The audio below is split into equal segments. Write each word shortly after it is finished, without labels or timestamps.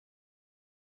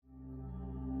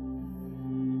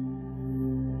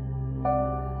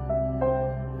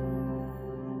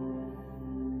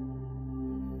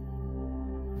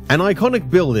An iconic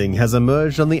building has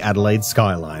emerged on the Adelaide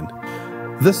skyline.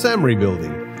 The SAHMRI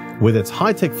building, with its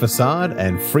high-tech facade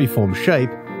and freeform shape,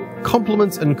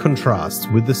 complements and contrasts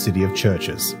with the city of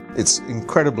churches. It's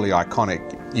incredibly iconic.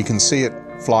 You can see it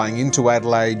flying into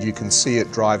Adelaide, you can see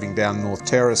it driving down North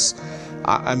Terrace.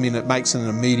 I mean, it makes an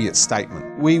immediate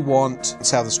statement. We want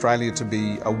South Australia to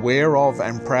be aware of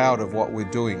and proud of what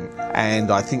we're doing,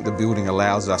 and I think the building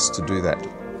allows us to do that.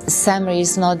 SAHMRI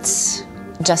is not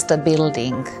just a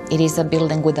building, it is a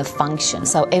building with a function.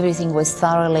 So everything was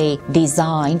thoroughly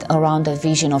designed around a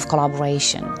vision of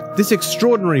collaboration. This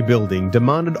extraordinary building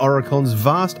demanded Aurecon's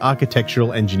vast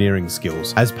architectural engineering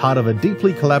skills as part of a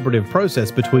deeply collaborative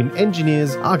process between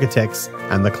engineers, architects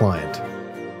and the client.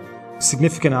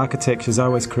 Significant architecture is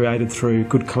always created through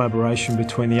good collaboration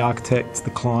between the architects,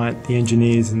 the client, the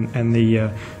engineers and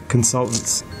the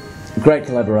consultants. Great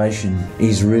collaboration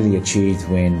is really achieved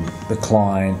when the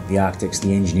client, the architects,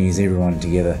 the engineers, everyone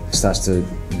together starts to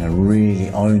really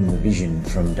own the vision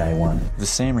from day one. The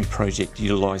SAHMRI project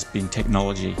utilised BIM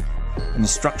technology, and the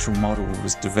structural model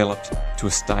was developed to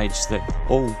a stage that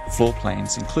all floor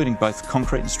plans, including both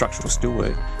concrete and structural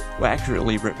steelwork, were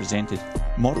accurately represented.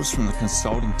 Models from the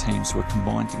consulting teams were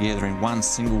combined together in one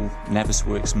single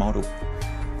Navisworks model.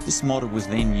 This model was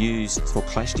then used for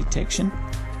clash detection,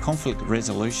 conflict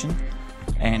resolution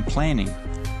and planning,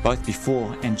 both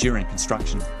before and during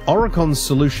construction. Aurecon's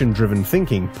solution-driven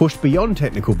thinking pushed beyond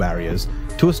technical barriers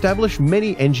to establish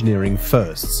many engineering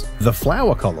firsts. The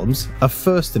flower columns, a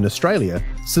first in Australia,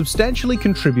 substantially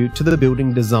contribute to the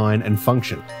building design and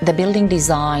function. The building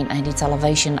design and its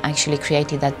elevation actually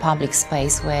created that public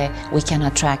space where we can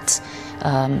attract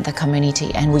the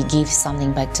community and we give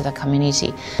something back to the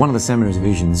community. One of the SAHMRI's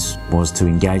visions was to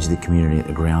engage the community at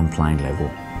the ground plane level.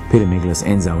 Peter Miglis,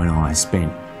 Enzo and I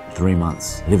spent 3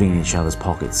 months living in each other's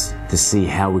pockets to see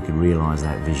how we could realise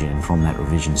that vision, and from that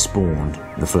vision spawned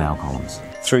the flower columns.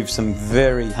 Through some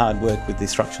very hard work with the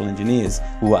structural engineers,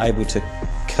 we were able to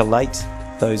collate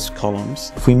those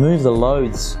columns. If we move the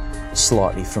loads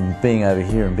slightly from being over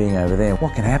here and being over there,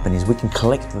 what can happen is we can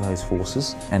collect those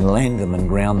forces and land them and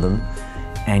ground them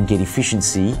and get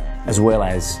efficiency as well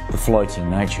as the floating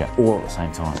nature all at the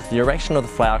same time. The erection of the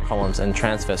flower columns and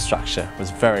transfer structure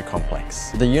was very complex.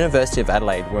 The University of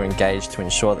Adelaide were engaged to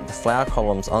ensure that the flower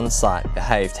columns on site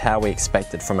behaved how we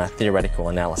expected from our theoretical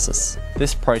analysis.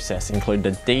 This process included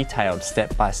a detailed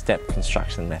step-by-step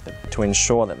construction method to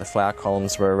ensure that the flower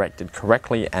columns were erected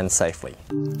correctly and safely.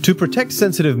 To protect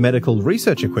sensitive medical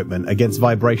research equipment against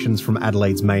vibrations from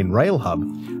Adelaide's main rail hub,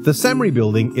 the SAHMRI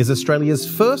building is Australia's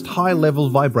first high-level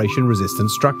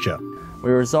vibration-resistant structure. We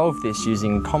resolved this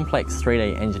using complex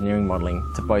 3D engineering modelling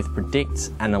to both predict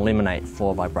and eliminate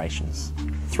floor vibrations.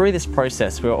 Through this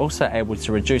process, we were also able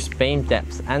to reduce beam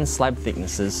depths and slab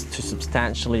thicknesses to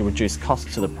substantially reduce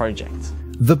costs to the project.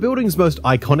 The building's most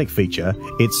iconic feature,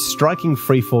 its striking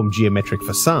freeform geometric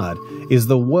facade, is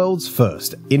the world's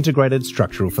first integrated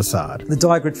structural facade. The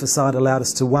die-grid facade allowed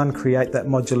us to, one, create that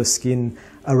modular skin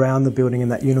around the building in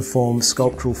that uniform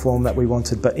sculptural form that we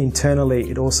wanted, but internally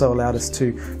it also allowed us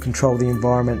to control the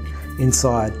environment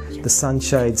inside. The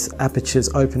sunshades, apertures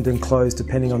opened and closed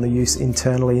depending on the use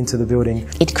internally into the building.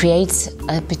 It creates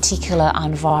a particular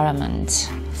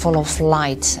environment full of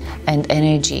light and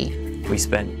energy. We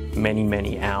spent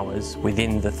many hours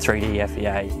within the 3D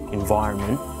FEA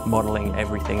environment modelling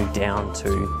everything down to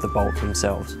the bolt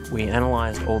themselves. We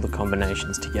analysed all the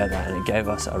combinations together and it gave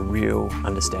us a real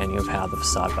understanding of how the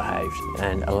facade behaved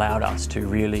and allowed us to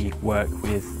really work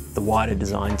with the wider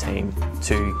design team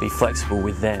to be flexible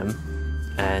with them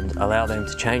and allow them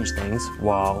to change things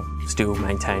while still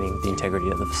maintaining the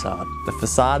integrity of the facade. The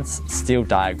facade's steel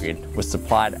die-grid was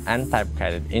supplied and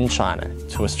fabricated in China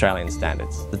to Australian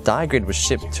standards. The die-grid was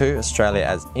shipped to Australia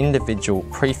as individual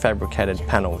prefabricated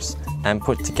panels and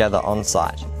put together on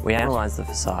site. We analysed the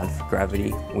facade for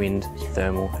gravity, wind,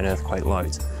 thermal and earthquake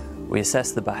loads. We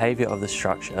assessed the behaviour of the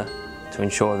structure to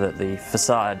ensure that the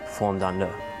facade performed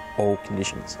under all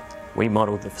conditions. We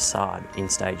modelled the facade in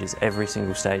stages, every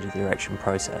single stage of the erection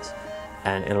process,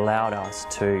 and it allowed us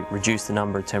to reduce the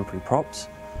number of temporary props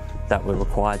that were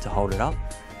required to hold it up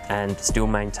and still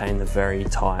maintain the very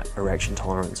tight erection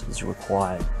tolerances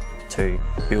required to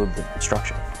build the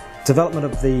structure. Development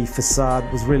of the facade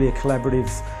was really a collaborative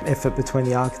effort between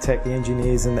the architect, the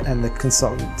engineers and the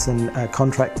consultants and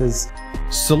contractors.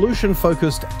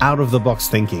 Solution-focused, out-of-the-box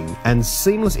thinking and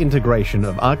seamless integration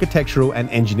of architectural and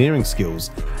engineering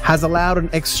skills has allowed an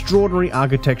extraordinary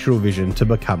architectural vision to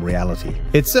become reality.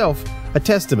 Itself, a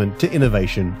testament to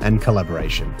innovation and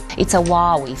collaboration. It's a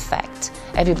wow effect.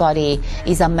 Everybody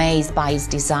is amazed by its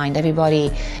design.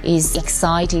 Everybody is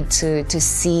excited to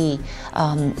see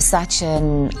such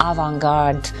an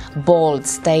avant-garde, bold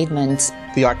statement.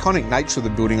 The iconic nature of the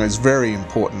building is very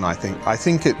important, I think. I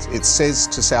think it says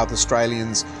to South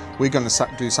Australians, we're going to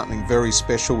do something very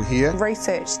special here.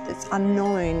 Research that's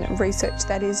unknown, research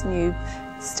that is new,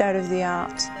 state of the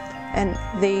art, and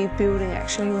the building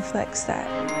actually reflects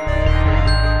that.